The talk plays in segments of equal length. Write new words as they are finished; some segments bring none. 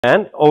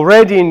And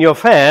already in your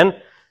fan,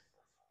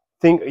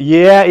 think,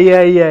 yeah.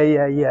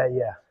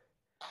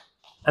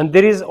 And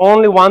there is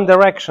only one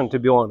direction, to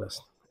be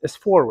honest. It's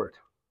forward.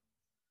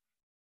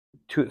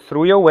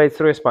 Through your weight,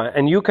 through your spine.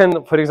 And you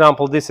can, for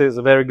example, this is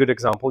a very good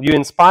example. You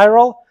in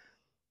spiral,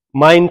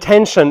 my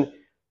intention,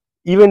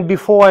 even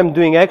before I'm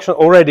doing action,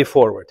 already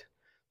forward.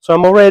 So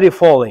I'm already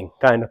falling,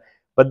 kind of.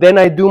 But then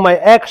I do my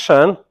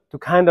action to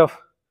kind of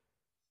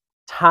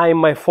time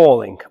my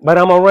falling. But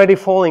I'm already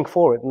falling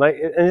forward. And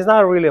it's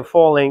not really a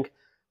falling.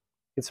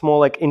 It's more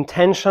like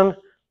intention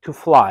to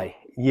fly.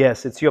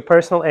 Yes, it's your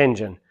personal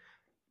engine.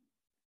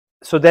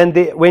 So then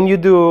when you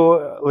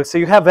do, let's say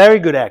you have very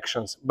good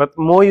actions, but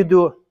more you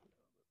do,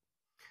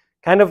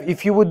 kind of,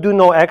 if you would do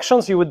no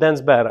actions, you would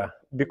dance better.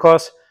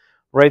 Because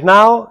right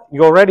now,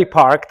 you're already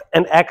parked,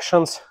 and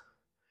actions,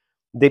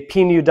 they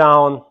pin you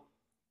down,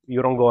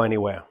 you don't go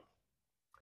anywhere.